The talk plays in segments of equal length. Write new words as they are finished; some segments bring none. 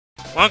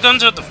Welcome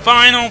to the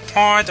final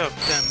part of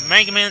the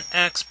Mega Man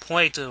X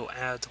playthrough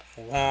at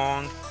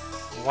long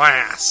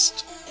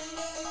last.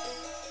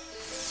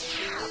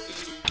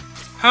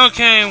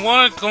 Okay,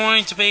 we're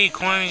going to be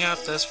climbing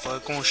up this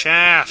vertical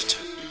shaft.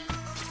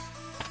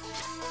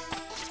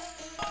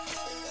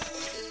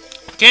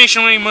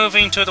 Occasionally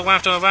moving to the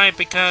left or right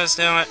because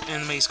there are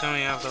enemies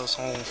coming out of those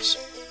holes.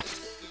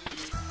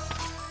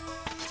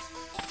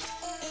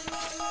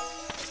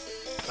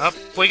 Up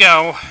we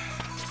go.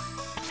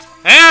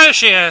 There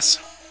she is!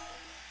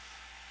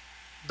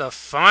 The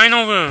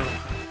final room.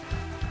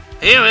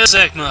 Here is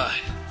Sigma.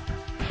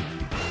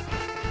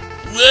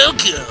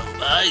 Welcome!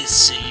 I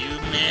see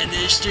you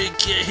managed to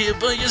get here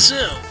by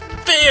yourself.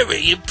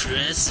 Very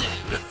impressive.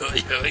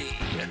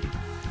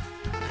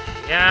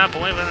 Yeah,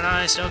 believe it or not,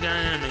 I still got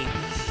an enemy.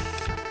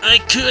 I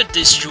could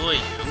destroy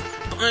you,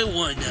 but I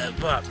wanna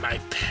rob my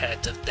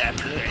pet of that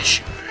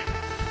pleasure.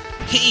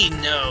 He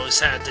knows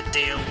how to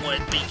deal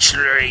with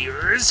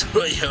betrayers.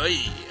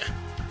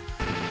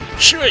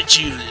 Should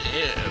you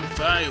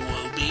live, I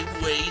will be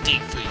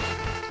waiting for you.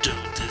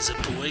 Don't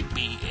disappoint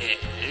me,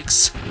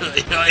 X.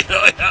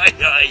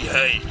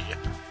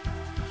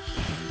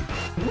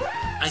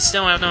 I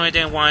still have no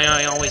idea why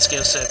I always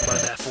give Sigma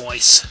that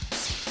voice.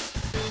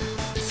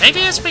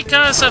 Maybe it's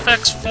because of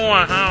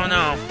X4, I don't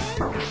know.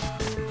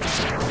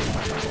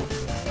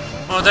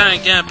 Well, then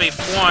again,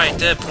 before I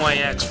did play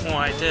X4,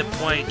 I did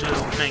play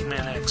through Mega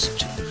Man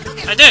X2.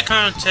 I did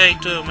commentate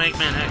through Mega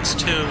Man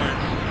X2, and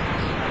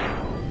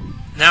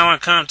now I'm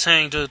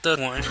commentating through this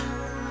one.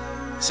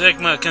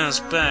 Sigma comes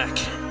back.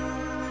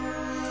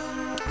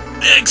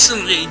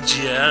 Excellent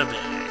job,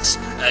 X.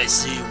 I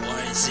see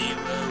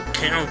Y-Zero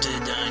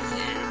counted on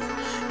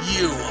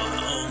you. You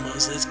are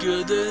almost as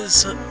good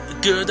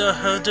a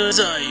hunter as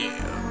I am.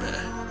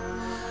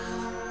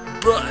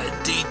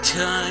 But the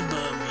time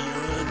of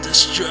your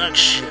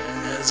destruction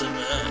has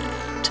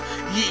arrived.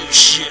 You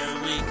shall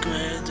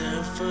regret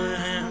for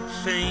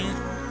having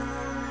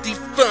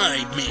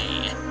defied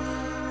me.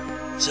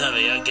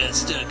 Sorry, I got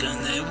stuck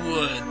on that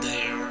word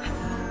there.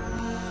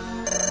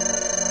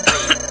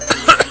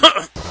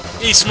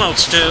 He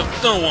smokes too,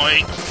 don't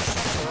worry.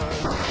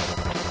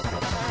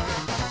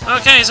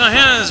 Okay, so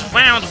here's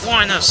round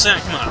 1 of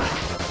Sigma.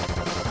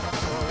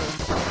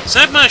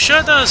 Sigma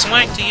sure does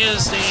like to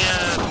use the,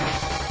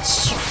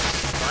 spider?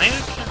 I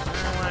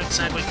don't know what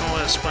exactly call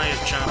it a spider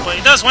jump, but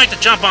he does like to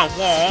jump on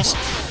walls.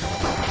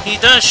 He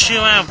does shoot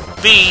out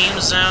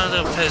beams out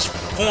of his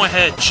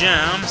forehead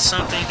gem,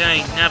 something that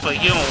he never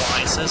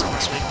utilizes,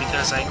 mostly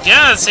because I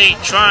guess he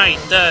tried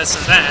this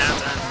and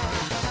that,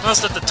 and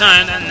most of the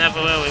time that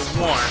never really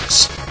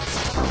works.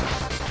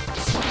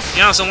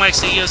 He also likes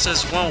to use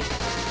this little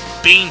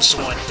beam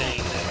sword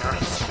thing there.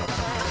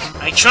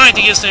 I tried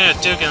to use the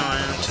Hadouken on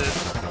him too.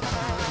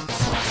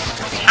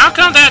 How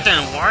come that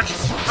didn't work?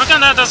 How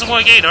come that doesn't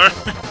work either?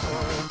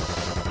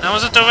 That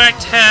was a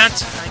direct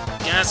hit. I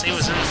guess he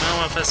was in the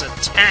middle of his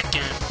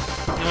attacking.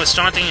 He was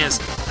starting his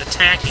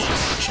attacking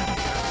motion.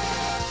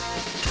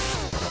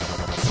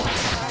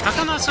 How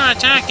come that's not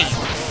attacking?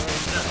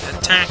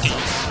 Attacking.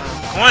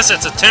 Of course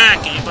it's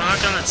attacking, but how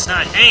come it's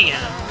not hanging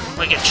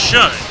like it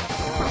should?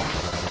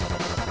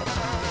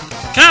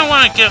 Kinda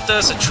wanna give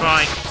this a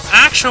try.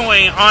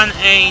 Actually, on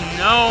a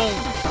no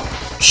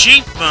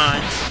cheat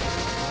run,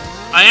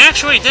 I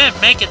actually did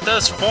make it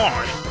this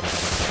far.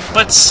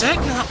 But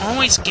Sigma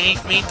always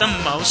gave me the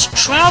most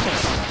trouble.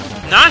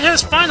 Not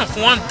his final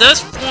form,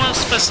 this form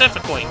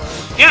specifically.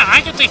 Yeah,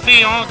 I could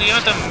defeat all the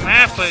other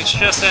Mavericks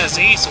just as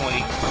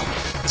easily,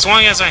 as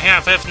long as I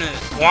have infinite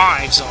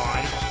lives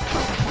on.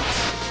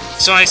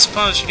 So I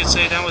suppose you could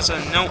say that was a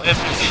no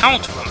infinite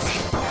health run.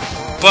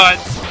 But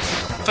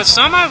for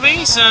some odd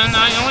reason,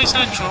 I always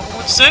had trouble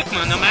with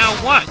Sigma no matter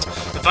what.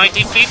 If I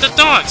defeat the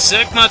dog,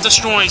 Sigma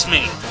destroys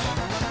me.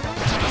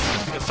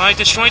 If I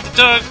destroy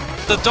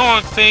the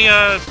dog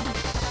via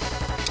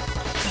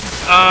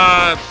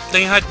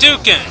the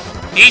Hadouken,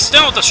 he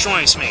still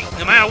destroys me,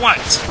 no matter what.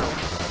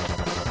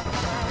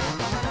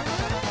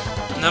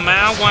 No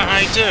matter what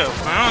I do.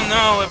 I don't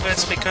know if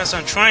it's because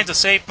I'm trying to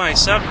save my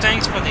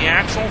sub-things for the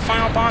actual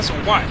final boss or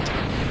what.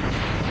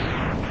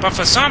 But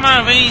for some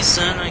odd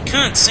reason, I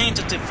couldn't seem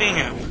to defeat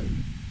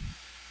him.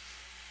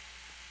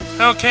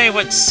 Okay,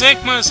 with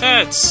Sigma's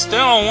head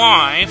still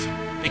alive,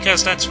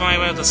 because that's why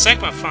where the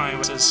Sigma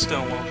virus is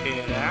still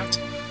located at,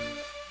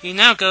 he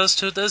now goes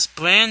to this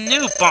brand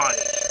new body.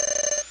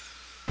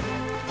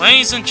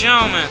 Ladies and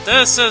gentlemen,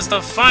 this is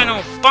the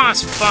final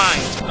boss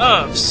fight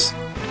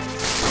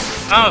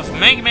of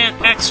Mega Man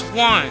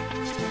X1.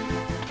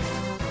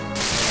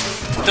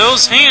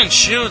 Those hands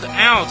shoot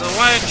out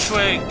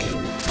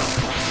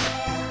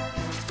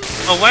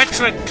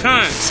electric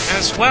currents,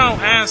 as well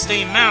as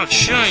the mouth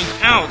shooting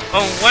out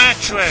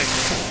electric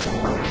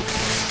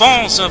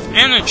balls of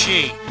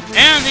energy.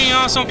 And he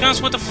also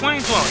comes with a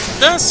flamethrower.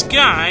 This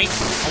guy,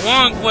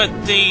 along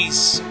with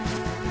these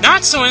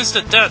not so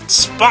insta-death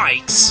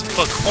spikes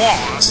for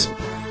claws,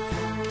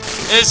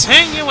 is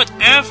hitting you with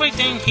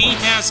everything he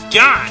has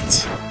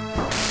got.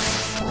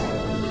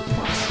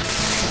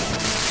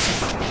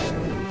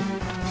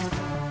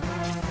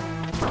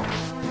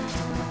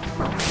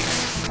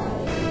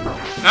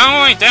 Not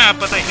only that,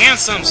 but the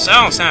hands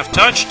themselves have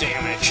touch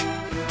damage.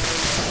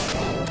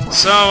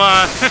 So,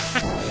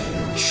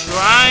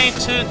 try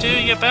to do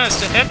your best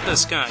to hit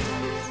this guy.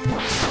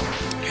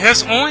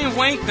 His only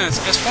weakness,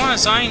 as far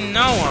as I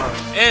know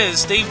of,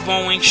 is the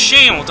rolling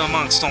shield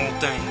amongst all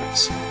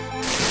things.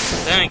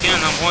 Then again,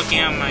 I'm looking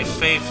at my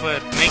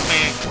favorite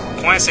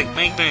classic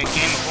Mega Man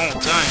game of all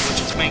time,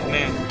 which is Mega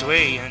Man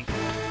 3, and the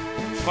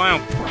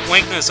final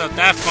weakness of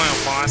that final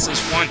boss is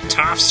one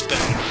top spin.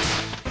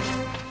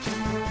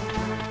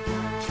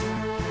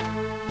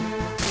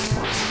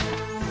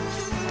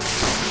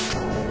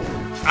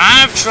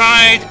 I've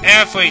tried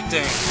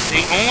everything.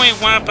 The only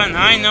weapon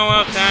I know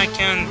of that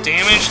can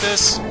damage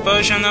this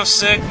version of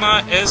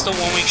Sigma is the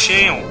rolling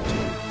shield.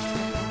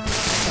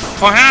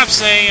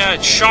 Perhaps a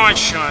charge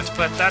shot,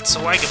 but that's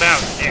like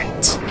about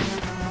it.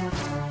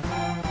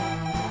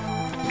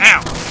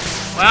 Ow!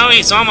 Well,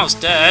 he's almost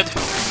dead.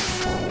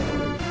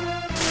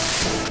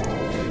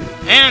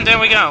 And there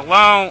we go.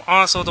 Well,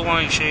 also the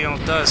rolling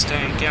shield does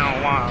take out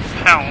a lot of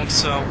health,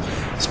 so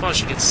I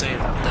suppose you could say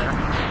that there.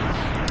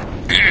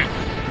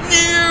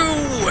 No!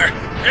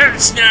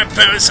 That's not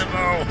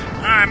possible!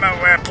 I'm a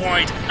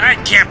Reploid. I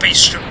can't be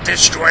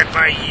destroyed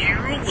by you!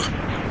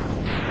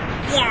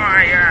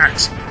 Why,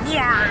 Axe?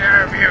 Why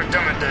have you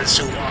done this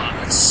to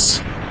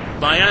us?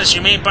 By us,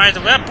 you mean by the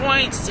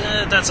Reploids?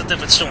 That's a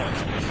different story.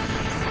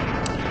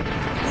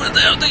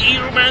 Without the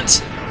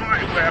humans, my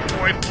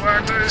Reploid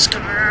brothers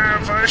could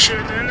have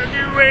ushered in a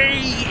new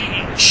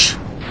age!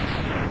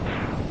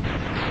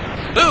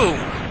 Boom!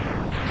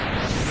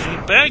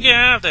 You better get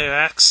out of there,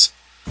 Axe.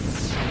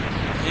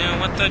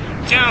 Yeah, with the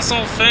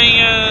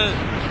Castlevania,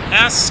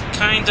 that's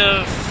kind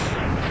of...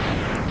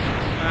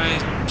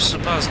 I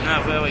suppose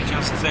not really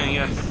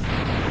Castlevania.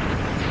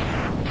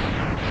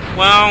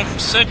 Well,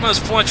 Sigma's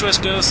fortress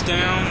goes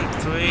down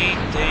pretty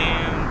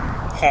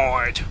damn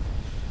hard.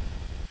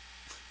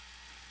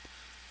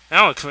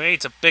 Now it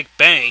creates a big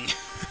bang.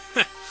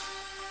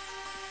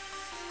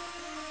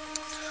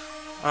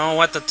 Oh,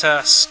 what the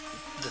test?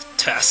 The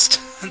test.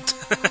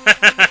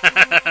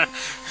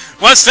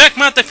 Was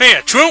Sigma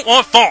defeated? True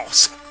or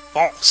false?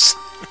 False.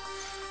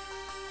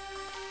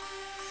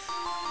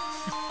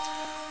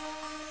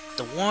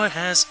 The war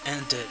has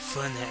ended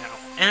for now,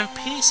 and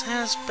peace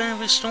has been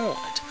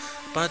restored.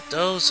 But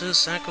those who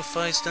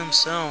sacrifice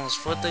themselves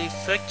for the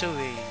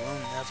victory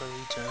will never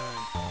return.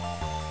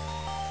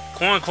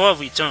 Quote-unquote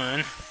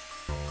return.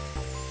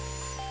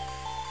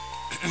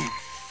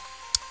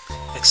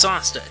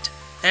 Exhausted,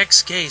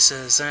 X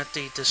gazes at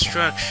the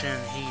destruction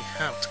he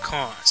helped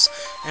cause,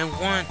 and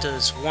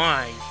wonders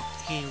why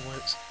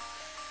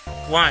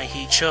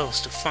he chose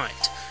to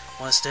fight.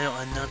 Was there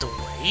another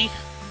way?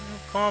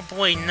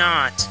 Probably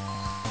not.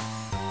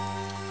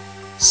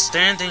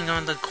 Standing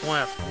on the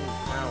cliff.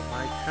 Ooh, wow,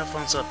 my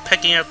headphones are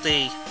picking up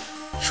the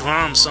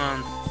drums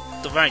on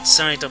the right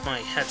side of my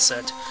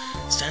headset.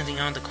 Standing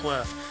on the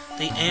cliff,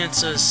 the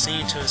answers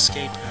seem to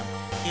escape him.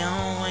 He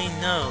only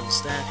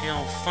knows that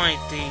he'll fight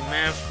the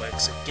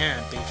Mavericks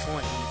again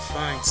before he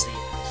finds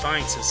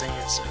his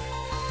answer.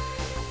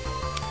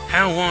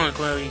 How long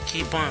will he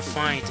keep on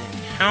fighting?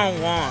 How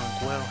long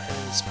will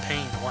his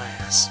pain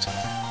last?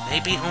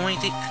 Maybe only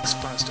the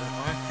X-Buster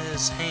on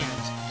his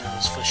hand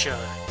knows for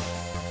sure.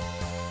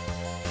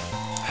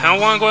 How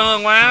long will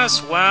it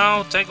last?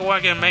 Well, take a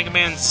look at Mega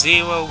Man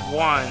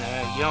 01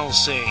 and you'll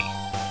see.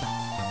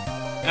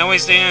 At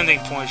least the ending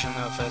portion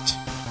of it.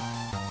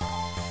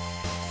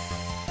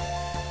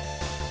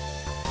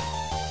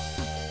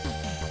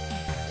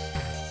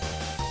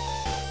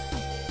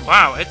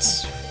 Wow,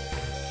 it's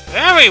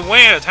very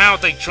weird how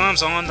the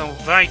drums are on the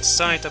right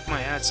side of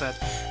my headset,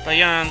 but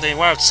yeah, on the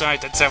left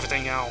side, it's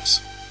everything else.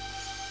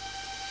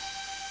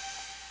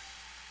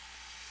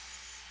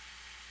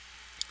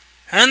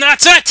 And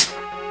that's it!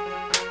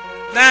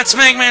 That's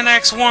Mega Man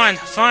X1,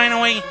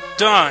 finally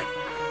done.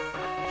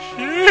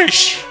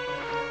 Sheesh.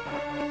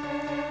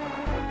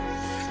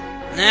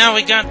 Now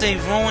we got the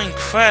rolling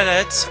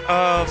credits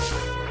of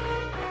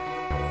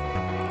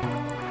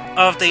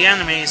the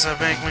enemies of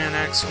Mega Man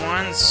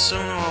X1.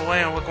 Sooner or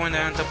later, we're going to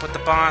end up with the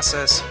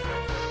bosses.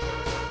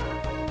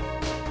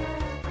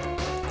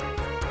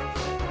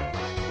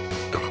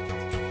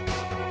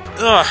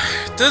 Ugh,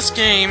 this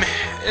game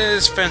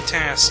is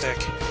fantastic.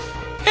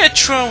 It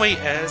truly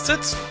is.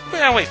 It's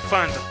really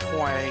fun to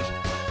play.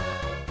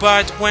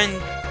 But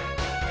when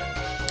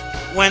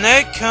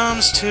it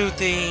comes to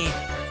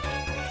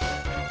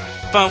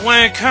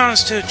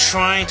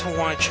trying to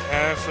watch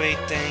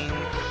everything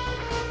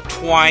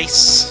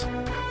twice,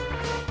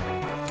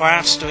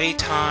 perhaps 3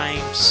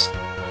 times,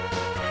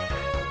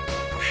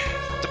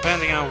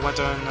 depending on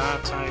whether or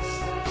not I've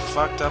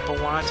fucked up or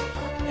what,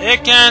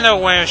 it kinda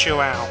wears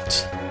you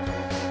out.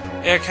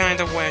 It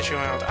kinda wears you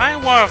out. I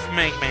love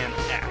Mega Man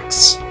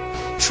X.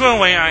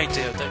 Truly I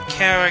do. The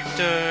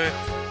character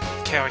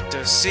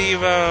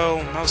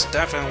Zero, most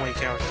definitely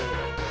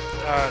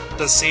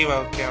the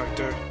Zero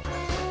character.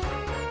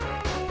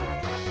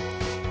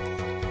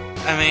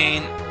 I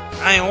mean,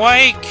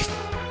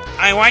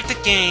 I like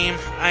the game,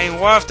 I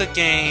love the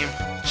game,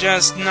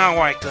 just not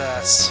like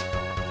this.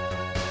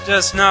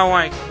 Just not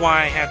like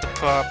why I had to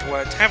put up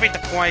with having to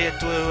play it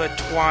through it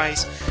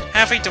twice,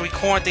 having to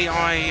record the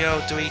audio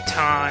 3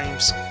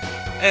 times.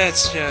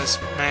 It's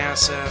just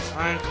massive.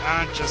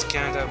 I'm just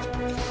kind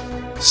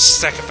of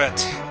sick of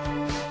it.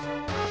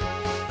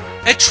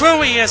 It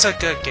truly is a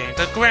good game.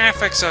 The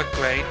graphics are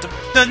great.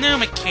 The new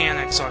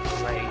mechanics are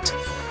great.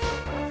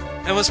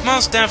 It was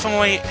most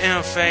definitely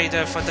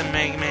innovative for the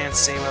Mega Man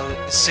Zero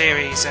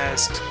series at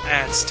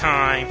its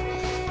time.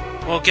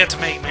 We'll get to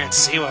Mega Man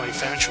Zero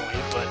eventually,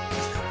 but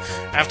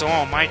after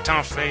all, my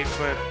top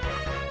favorite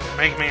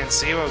Mega Man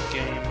Zero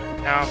game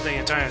out of the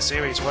entire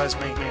series was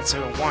Mega Man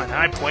Zero 1.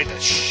 I played the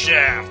shit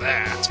out of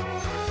that.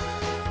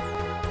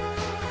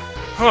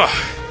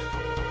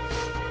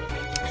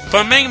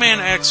 But Mega Man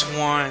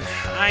X1,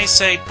 I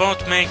say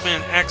both Mega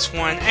Man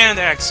X1 and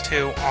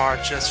X2 are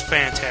just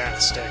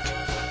fantastic.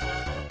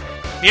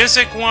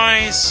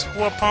 Music-wise,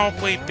 will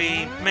probably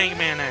be Mega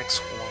Man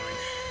X1.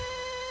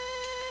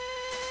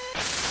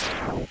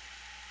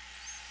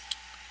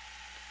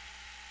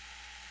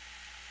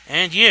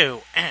 And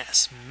you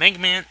as Mega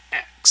Man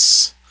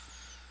X.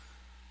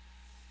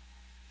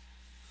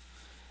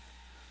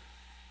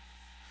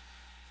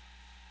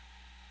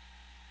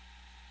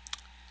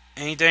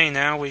 Any day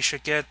now, we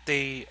should get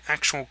the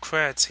actual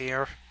credits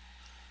here.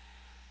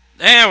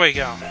 There we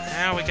go.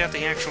 Now we got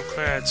the actual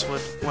credits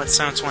with what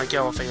sounds like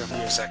elevator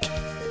music.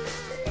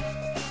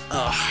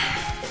 Ugh.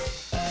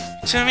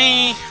 To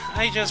me,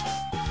 I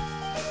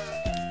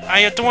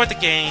adore the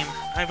game.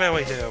 I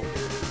really do.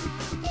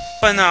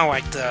 But not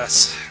like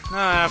this.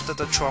 Not after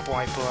the trouble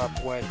I put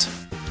up with.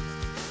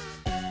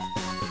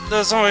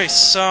 There's only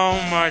so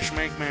much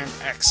Mega Man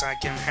X I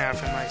can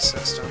have in my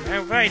system,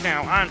 and right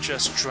now I'm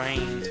just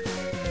drained.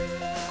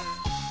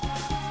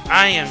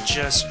 I am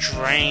just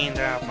drained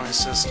out of my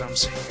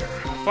systems here.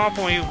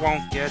 Probably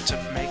won't get to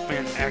Mega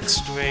Man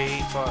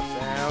X3 for a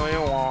very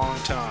long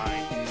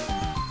time.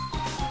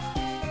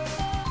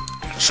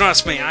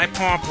 Trust me, I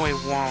probably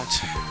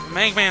won't.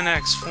 Mega Man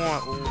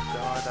X4, oh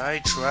god,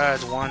 I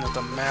dread one of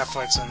the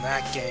methods in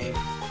that game.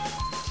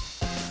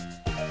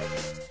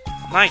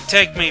 Might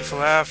take me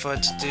forever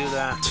to do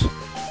that.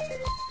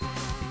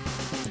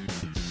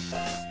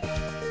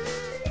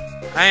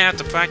 I have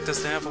to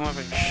practice the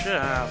ever-living shit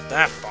out of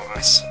that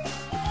boss.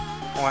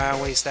 Or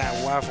at least that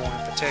level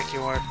in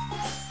particular.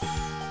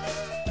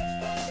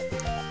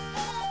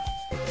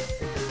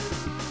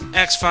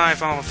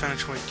 X5, I'll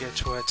eventually get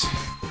to it.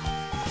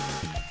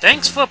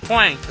 Thanks for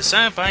playing,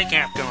 presented by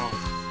Capcom.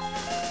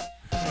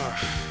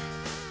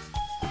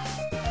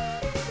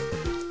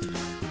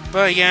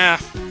 But yeah,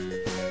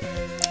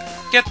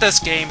 get this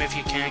game if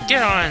you can.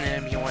 Get on an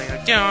emulator.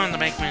 Get on the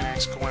Mega Man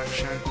X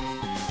collection.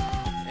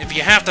 If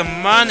you have the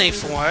money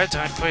for it,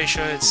 I'm pretty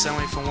sure it's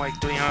selling for like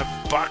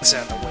 $300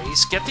 at the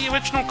least. Get the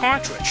original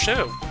cartridge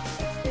too.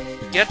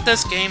 Get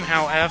this game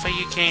however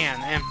you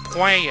can and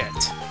play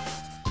it.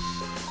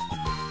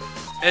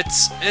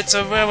 It's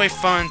a really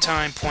fun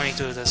time playing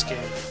through this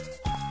game.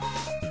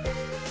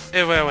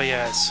 It really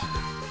is.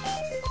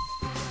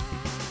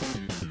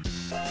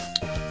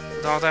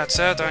 With all that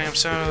said, I am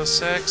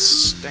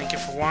Solo6. Thank you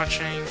for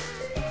watching.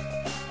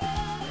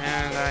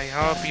 And I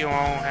hope you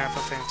all have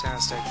a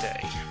fantastic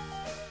day.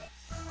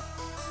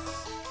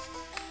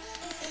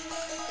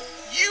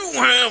 You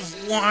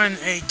have won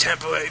a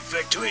temporary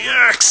victory,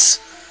 X!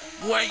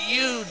 What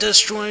you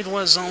destroyed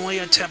was only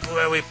a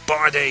temporary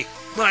body.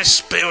 My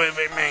spirit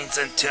remains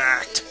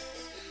intact.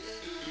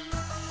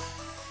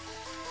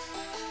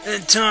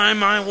 In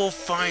time, I will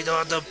find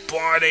other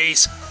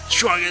bodies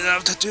strong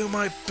enough to do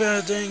my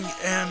bidding,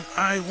 and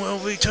I will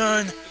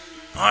return.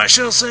 I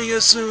shall see you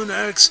soon,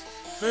 X.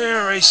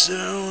 Very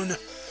soon.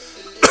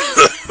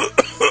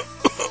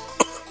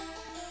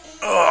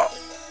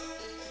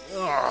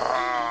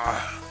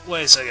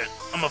 Wait a second.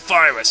 I'm a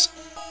virus.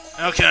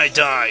 How can I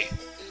die?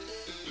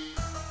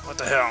 What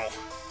the hell?